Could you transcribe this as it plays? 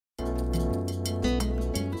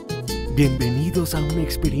Bienvenidos a una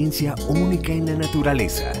experiencia única en la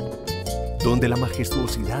naturaleza, donde la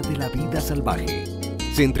majestuosidad de la vida salvaje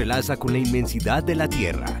se entrelaza con la inmensidad de la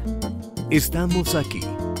tierra. Estamos aquí,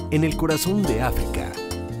 en el corazón de África,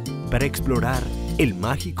 para explorar el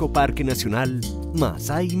mágico Parque Nacional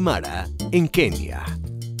Maasai Mara en Kenia.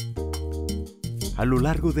 A lo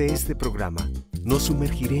largo de este programa, nos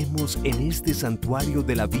sumergiremos en este santuario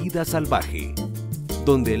de la vida salvaje,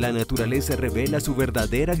 donde la naturaleza revela su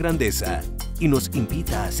verdadera grandeza y nos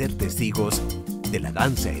invita a ser testigos de la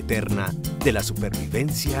danza eterna de la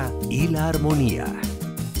supervivencia y la armonía.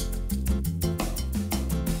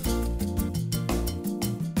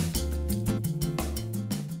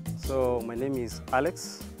 So my name is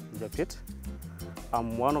Alex Japit.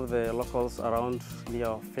 I'm one of the locals around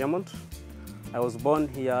near Fairmont. I was born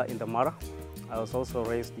here in the Mara. I was also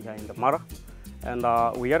raised here in the Mara. And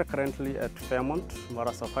we are currently at Fairmont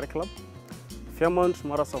Mara Safari Club. Fairmont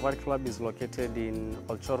Mara Safari Club is located in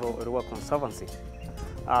Olchoro Ruwa Conservancy.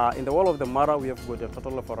 In the whole of the Mara, we have got a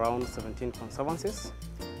total of around 17 conservancies,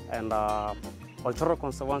 and Olchoro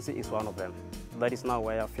Conservancy is one of them. That is now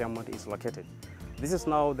where Fairmont is located. This is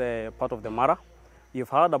now the part of the Mara. You've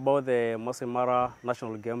heard about the Maasai Mara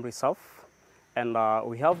National Game Reserve, and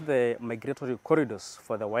we have the migratory corridors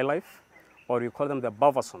for the wildlife, or we call them the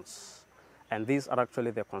bavasons. And these are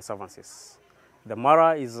actually the conservancies. The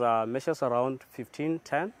Mara is measures around 10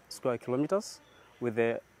 square kilometers, with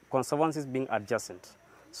the conservancies being adjacent.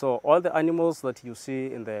 So all the animals that you see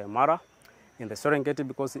in the Mara, in the Serengeti,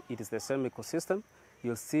 because it is the same ecosystem,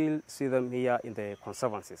 you'll still see them here in the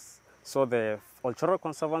conservancies. So the Olchoro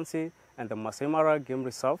Conservancy and the Maasai Mara Game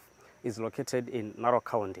Reserve is located in Narok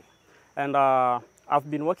County. And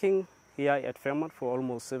I've been working here at Fairmont for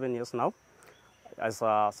almost 7 years now as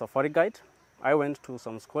a safari guide. I went to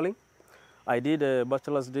some schooling. I did a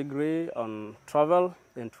bachelor's degree on travel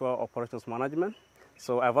and tour operations management.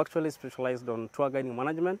 So I've actually specialized on tour guiding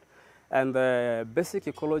management and the basic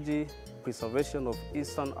ecology preservation of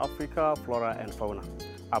Eastern Africa, flora and fauna.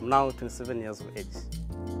 I'm now 27 years of age.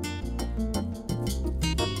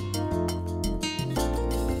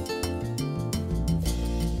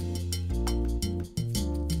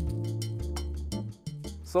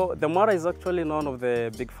 So the Mara is actually none of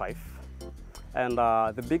the big five. And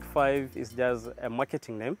the Big Five is just a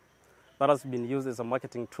marketing name that has been used as a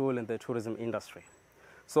marketing tool in the tourism industry.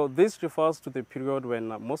 So this refers to the period when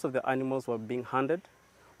most of the animals were being hunted.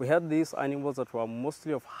 We had these animals that were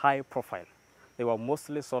mostly of high profile. They were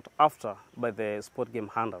mostly sought after by the sport game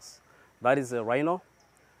hunters. That is the rhino,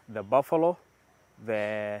 the buffalo,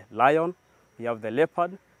 the lion, you have the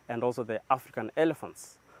leopard, and also the African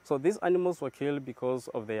elephants. So these animals were killed because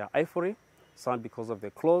of their ivory, some because of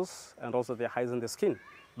the claws, and also the hides in the skin.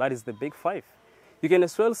 That is the Big Five. You can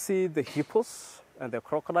as well see the hippos and the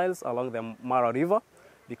crocodiles along the Mara River,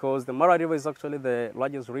 because the Mara River is actually the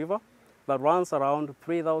largest river that runs around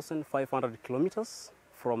 3,500 kilometers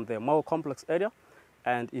from the Mao complex area,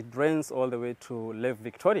 and it drains all the way to Lake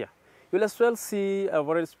Victoria. You'll as well see a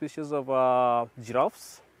variety of species of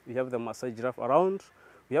giraffes. We have the Maasai giraffe around.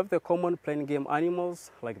 We have the common plain game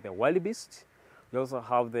animals like the wildebeest. We also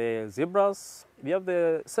have the zebras. We have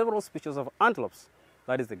the several species of antelopes.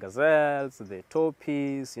 That is the gazelles, the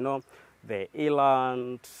topis, the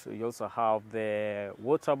eland. You also have the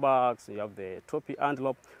waterbucks. You have the topi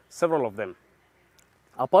antelope, several of them.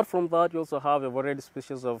 Apart from that, you also have a variety of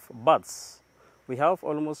species of birds. We have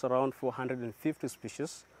almost around 450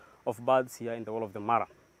 species of birds here in the whole of the Mara.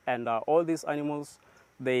 And all these animals,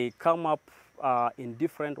 they come up in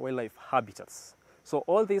different wildlife habitats. So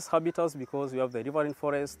all these habitats, because you have the riverine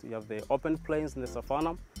forest, you have the open plains in the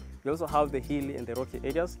savanna, you also have the hilly and the rocky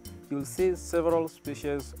areas, you will see several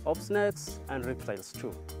species of snakes and reptiles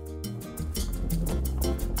too.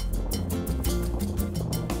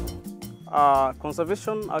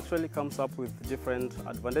 Conservation actually comes up with different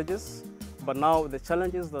advantages, but now the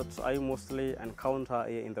challenges that I mostly encounter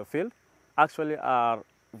here in the field actually are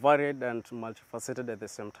varied and multifaceted at the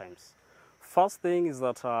same times. First thing is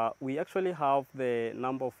that we actually have the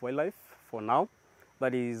number of wildlife for now.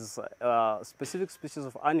 That is specific species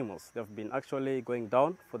of animals. They have been actually going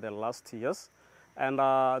down for the last years. And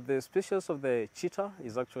the species of the cheetah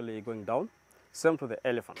is actually going down, same to the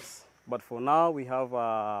elephants. But for now, we have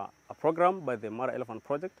a program by the Mara Elephant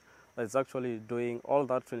Project that is actually doing all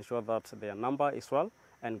that to ensure that their number is well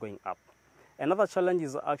and going up. Another challenge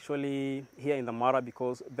is actually here in the Mara,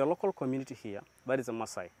 because the local community here, that is the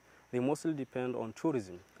Maasai, they mostly depend on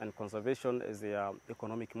tourism and conservation as their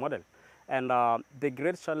economic model. And the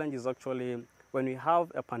great challenge is actually when we have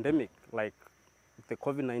a pandemic like the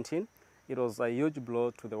COVID-19, it was a huge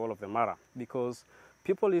blow to the whole of the Mara, because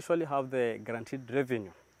people usually have the guaranteed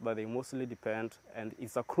revenue, but they mostly depend, and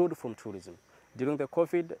it's accrued from tourism. During the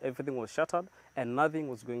COVID, everything was shuttered and nothing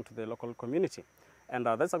was going to the local community. And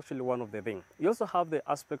that's actually one of the things. You also have the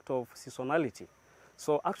aspect of seasonality.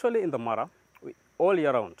 So actually in the Mara, all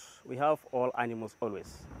year round, we have all animals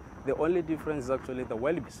always. The only difference is actually the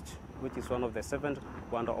wildebeest, which is one of the 7th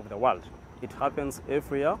wonder of the world. It happens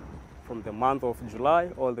every year from the month of July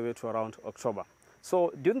all the way to around October.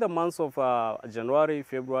 So during the months of January,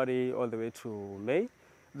 February, all the way to May,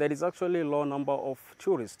 there is actually a low number of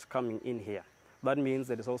tourists coming in here. That means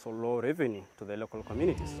there is also low revenue to the local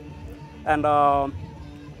communities. And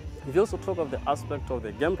if you also talk of the aspect of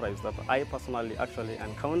the game drives that I personally actually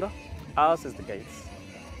encounter, us as the guides,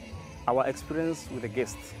 our experience with the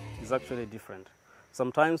guests is actually different.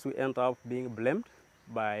 Sometimes we end up being blamed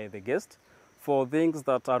by the guest for things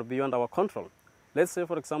that are beyond our control. Let's say,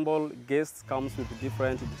 for example, guests comes with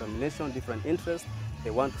different determination, different interests. They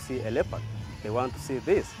want to see a leopard. They want to see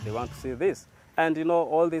this. They want to see this. And you know,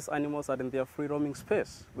 all these animals are in their free roaming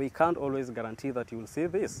space. We can't always guarantee that you will see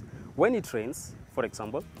this. When it rains, for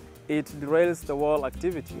example, it derails the whole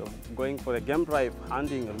activity of going for a game drive,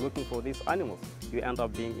 hunting and looking for these animals. You end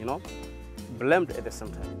up being, blamed at the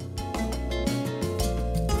same time.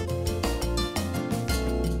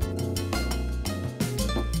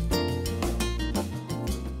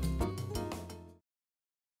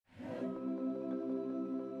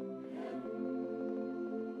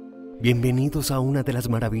 Bienvenidos a una de las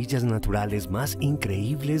maravillas naturales más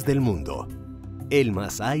increíbles del mundo, el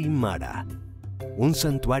Maasai Mara, un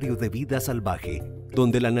santuario de vida salvaje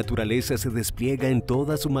donde la naturaleza se despliega en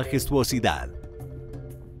toda su majestuosidad.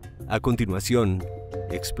 A continuación,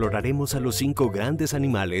 exploraremos a los 5 grandes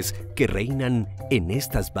animales que reinan en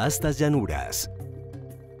estas vastas llanuras.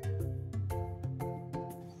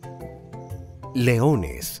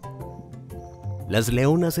 Leones. Las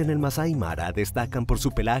leonas en el Maasai Mara destacan por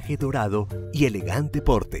su pelaje dorado y elegante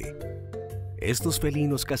porte. Estos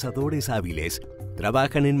felinos cazadores hábiles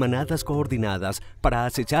trabajan en manadas coordinadas para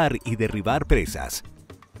acechar y derribar presas,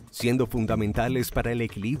 siendo fundamentales para el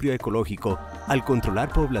equilibrio ecológico al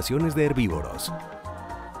controlar poblaciones de herbívoros.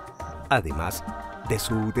 Además de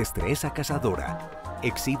su destreza cazadora,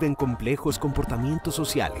 exhiben complejos comportamientos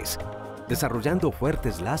sociales, desarrollando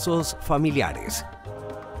fuertes lazos familiares.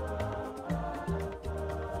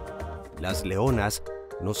 Las leonas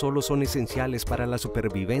no solo son esenciales para la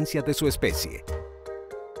supervivencia de su especie,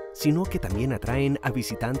 sino que también atraen a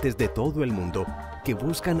visitantes de todo el mundo que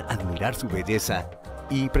buscan admirar su belleza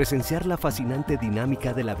y presenciar la fascinante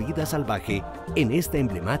dinámica de la vida salvaje en esta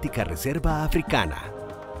emblemática reserva africana.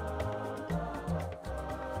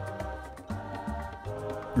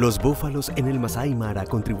 Los búfalos en el Maasai Mara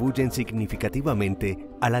contribuyen significativamente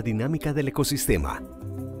a la dinámica del ecosistema,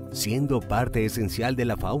 siendo parte esencial de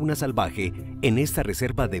la fauna salvaje en esta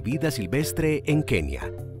reserva de vida silvestre en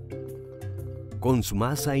Kenia. Con su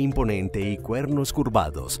masa imponente y cuernos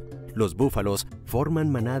curvados, los búfalos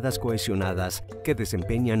forman manadas cohesionadas que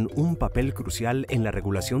desempeñan un papel crucial en la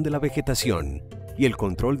regulación de la vegetación y el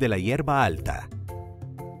control de la hierba alta.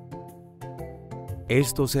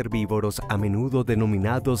 Estos herbívoros, a menudo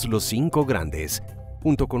denominados los 5 grandes,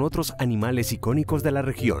 junto con otros animales icónicos de la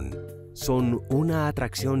región, son una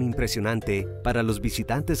atracción impresionante para los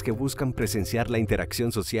visitantes que buscan presenciar la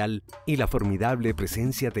interacción social y la formidable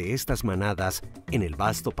presencia de estas manadas en el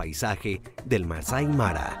vasto paisaje del Maasai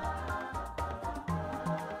Mara.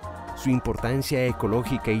 Su importancia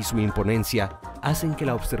ecológica y su imponencia hacen que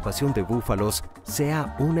la observación de búfalos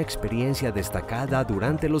sea una experiencia destacada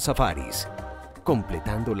durante los safaris,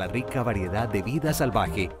 completando la rica variedad de vida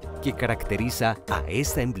salvaje que caracteriza a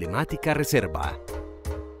esta emblemática reserva.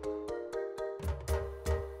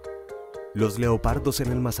 Los leopardos en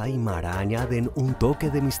el Maasai Mara añaden un toque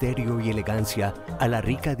de misterio y elegancia a la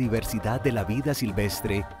rica diversidad de la vida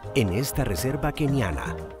silvestre en esta reserva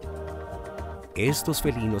keniana. Estos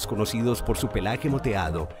felinos, conocidos por su pelaje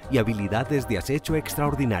moteado y habilidades de acecho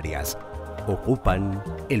extraordinarias, ocupan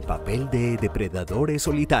el papel de depredadores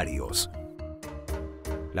solitarios.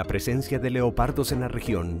 La presencia de leopardos en la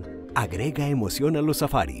región agrega emoción a los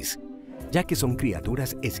safaris, ya que son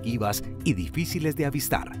criaturas esquivas y difíciles de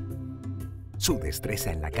avistar. Su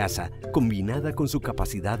destreza en la caza, combinada con su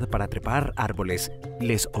capacidad para trepar árboles,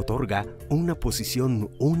 les otorga una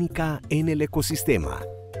posición única en el ecosistema.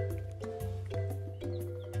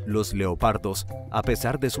 Los leopardos, a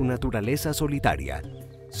pesar de su naturaleza solitaria,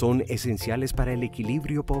 son esenciales para el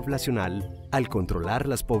equilibrio poblacional al controlar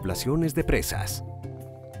las poblaciones de presas.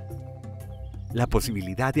 La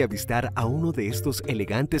posibilidad de avistar a uno de estos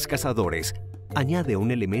elegantes cazadores añade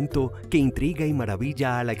un elemento que intriga y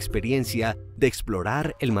maravilla a la experiencia de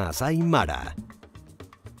explorar el Maasai Mara.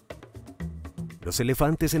 Los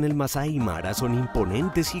elefantes en el Maasai Mara son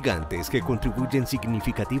imponentes gigantes que contribuyen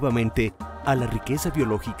significativamente a la riqueza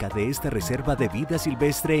biológica de esta reserva de vida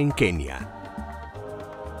silvestre en Kenia.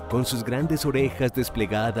 Con sus grandes orejas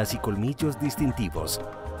desplegadas y colmillos distintivos,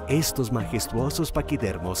 estos majestuosos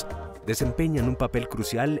paquidermos desempeñan un papel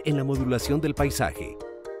crucial en la modulación del paisaje.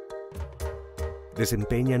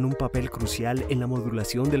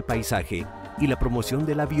 Y la promoción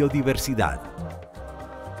de la biodiversidad.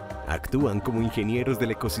 Actúan como ingenieros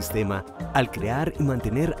del ecosistema al crear y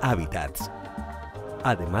mantener hábitats,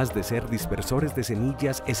 además de ser dispersores de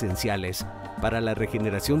semillas esenciales para la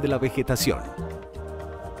regeneración de la vegetación.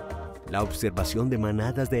 La observación de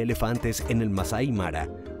manadas de elefantes en el Maasai Mara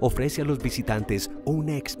ofrece a los visitantes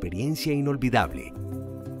una experiencia inolvidable,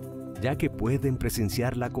 ya que pueden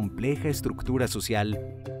presenciar la compleja estructura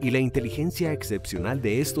social y la inteligencia excepcional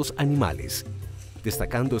de estos animales,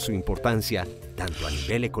 destacando su importancia tanto a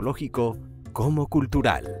nivel ecológico como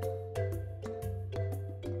cultural.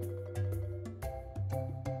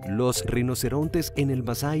 Los rinocerontes en el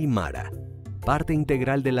Maasai Mara, parte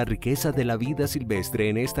integral de la riqueza de la vida silvestre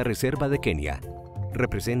en esta reserva de Kenia,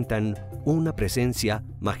 representan una presencia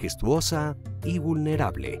majestuosa y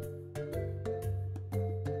vulnerable.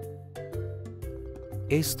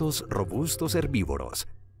 Estos robustos herbívoros,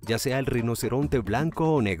 ya sea el rinoceronte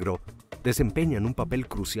blanco o negro, desempeñan un papel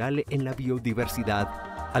crucial en la biodiversidad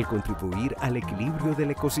al contribuir al equilibrio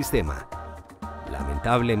del ecosistema.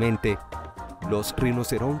 Lamentablemente, los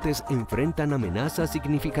rinocerontes enfrentan amenazas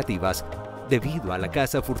significativas debido a la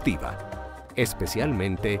caza furtiva,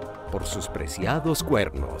 especialmente por sus preciados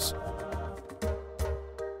cuernos.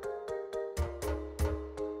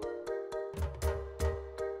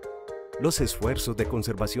 Los esfuerzos de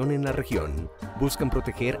conservación en la región buscan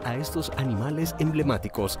proteger a estos animales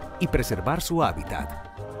emblemáticos y preservar su hábitat,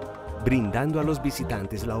 brindando a los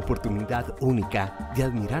visitantes la oportunidad única de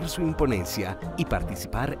admirar su imponencia y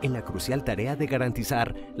participar en la crucial tarea de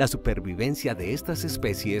garantizar la supervivencia de estas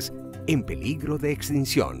especies en peligro de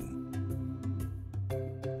extinción.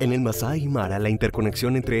 En el Maasai Mara, la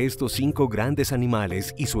interconexión entre estos 5 grandes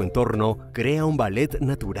animales y su entorno crea un ballet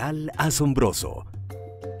natural asombroso.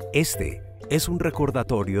 Este es un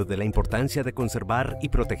recordatorio de la importancia de conservar y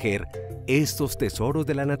proteger estos tesoros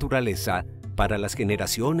de la naturaleza para las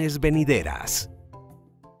generaciones venideras.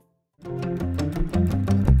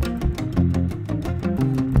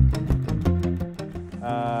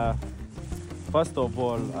 First of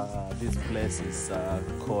all, this place is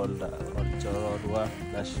called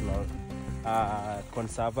National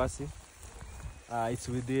Conservancy. It's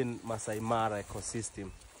within Maasai Mara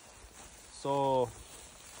ecosystem. So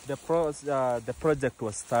the project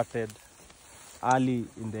was started early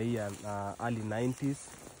in the year, early 90s,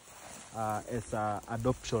 as an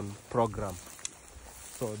adoption program.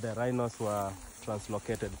 So the rhinos were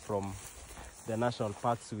translocated from the national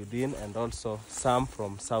parks within and also some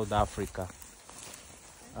from South Africa.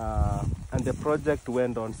 And the project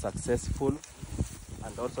went on successful,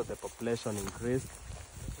 and also the population increased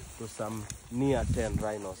to some near 10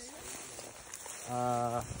 rhinos.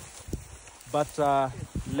 But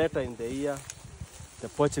later in the year, the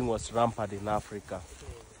poaching was rampant in Africa,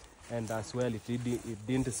 and as well it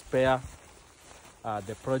didn't spare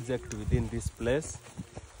the project within this place.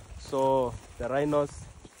 So the rhinos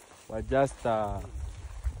were just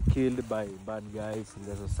killed by bad guys in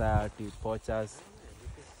the society, poachers,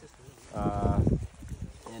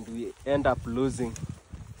 and we end up losing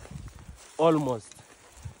almost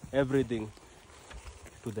everything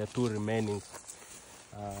to the 2 remaining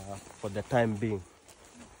for the time being.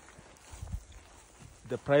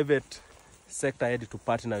 The private sector had to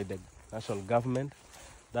partner with the national government.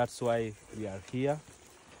 That's why we are here,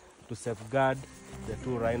 to safeguard the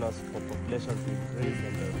 2 rhinos for population to increase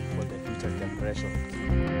and for the future generations.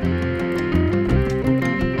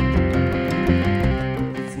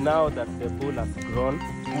 It's now that the bull has grown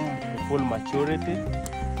to full maturity,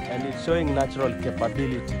 and it's showing natural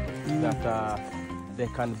capability that they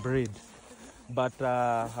can breed. But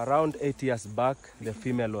around 8 years back, the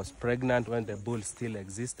female was pregnant when the bull still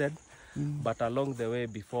existed. But along the way,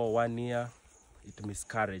 before 1 year, it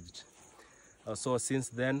miscarried. So since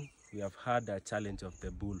then, we have had a challenge of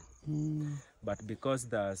the bull. But because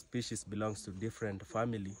the species belongs to different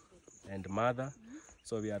family and mother,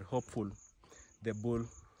 so we are hopeful the bull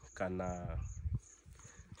can.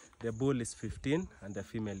 The bull is 15 and the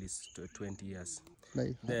female is 20 years.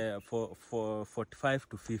 Like, for 45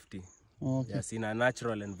 to 50. okay. Yes, in a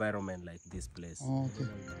natural environment like this place, Okay.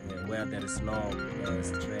 where there is no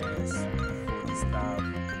stress, food staff,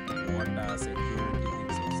 water, security,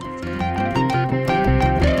 things of such.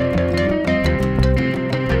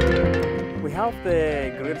 We have the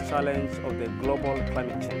great challenge of the global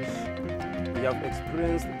climate change. We have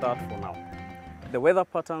experienced that for now. The weather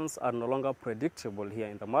patterns are no longer predictable here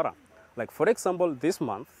in the Mara. Like for example, this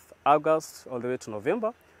month, August all the way to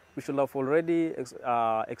November, we should have already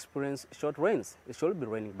experienced short rains. It should be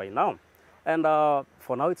raining by now. And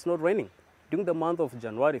for now, it's not raining. During the month of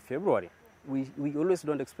January, February, we always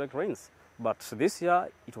don't expect rains. But this year,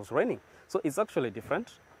 it was raining. So it's actually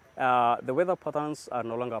different. The weather patterns are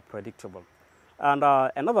no longer predictable. And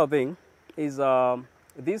another thing is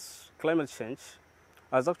this climate change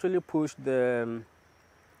has actually pushed the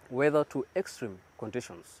weather to extreme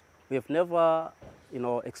conditions. We have never,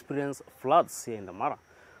 experienced floods here in the Mara.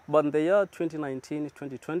 But in the year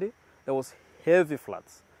 2019-2020, there was heavy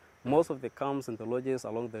floods. Most of the camps and the lodges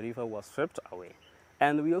along the river were swept away.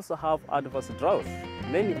 And we also have adverse drought.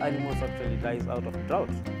 Many animals actually dies out of drought,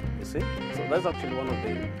 you see? So that's actually one of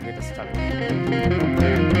the greatest challenges.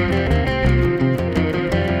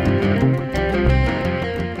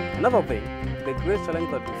 Another thing, the great challenge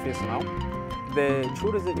that we face now, the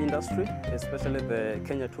tourism industry, especially the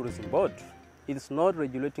Kenya Tourism Board, is not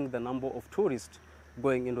regulating the number of tourists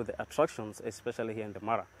going into the attractions, especially here in the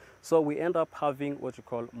Mara. So we end up having what you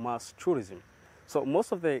call mass tourism. So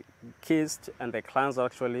most of the kids and the clients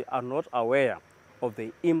actually are not aware of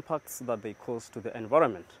the impacts that they cause to the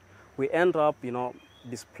environment. We end up,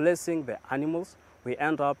 displacing the animals. We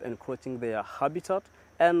end up encroaching their habitat.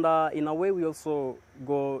 And in a way, we also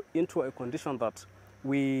go into a condition that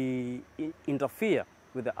we interfere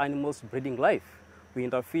with the animals' breeding life. We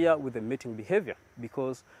interfere with the mating behavior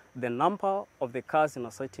because the number of the cars in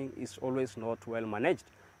a sighting is always not well managed.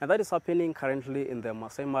 And that is happening currently in the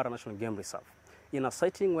Maasai Mara National Game Reserve. In a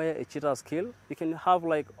sighting where a cheetah is killed, you can have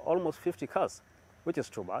like almost 50 cars, which is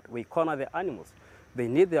too bad. We corner the animals. They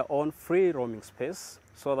need their own free roaming space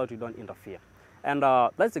so that we don't interfere. And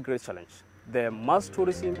that's a great challenge. The mass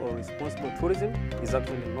tourism or responsible tourism is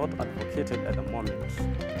actually not advocated at the moment.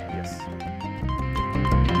 Yes.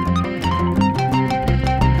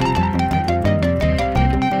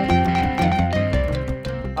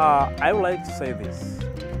 I would like to say this.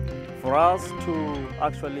 For us to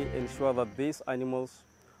actually ensure that these animals,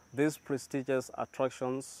 these prestigious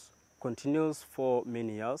attractions continues for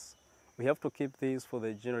many years, we have to keep these for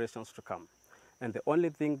the generations to come. And the only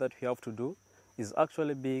thing that we have to do is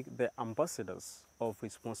actually be the ambassadors of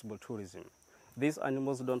responsible tourism. These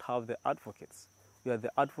animals don't have the advocates. We are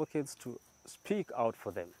the advocates to speak out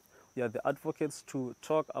for them. We are the advocates to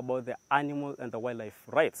talk about the animal and the wildlife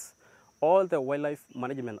rights. All the wildlife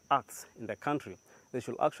management acts in the country, they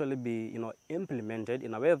should actually be implemented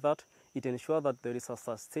in a way that it ensures that there is a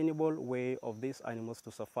sustainable way of these animals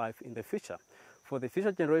to survive in the future. For the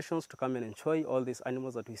future generations to come and enjoy all these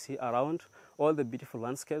animals that we see around, all the beautiful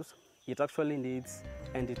landscapes, it actually needs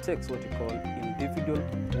and it takes what you call individual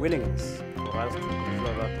willingness for us to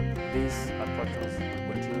ensure that these attractions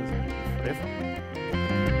continue forever.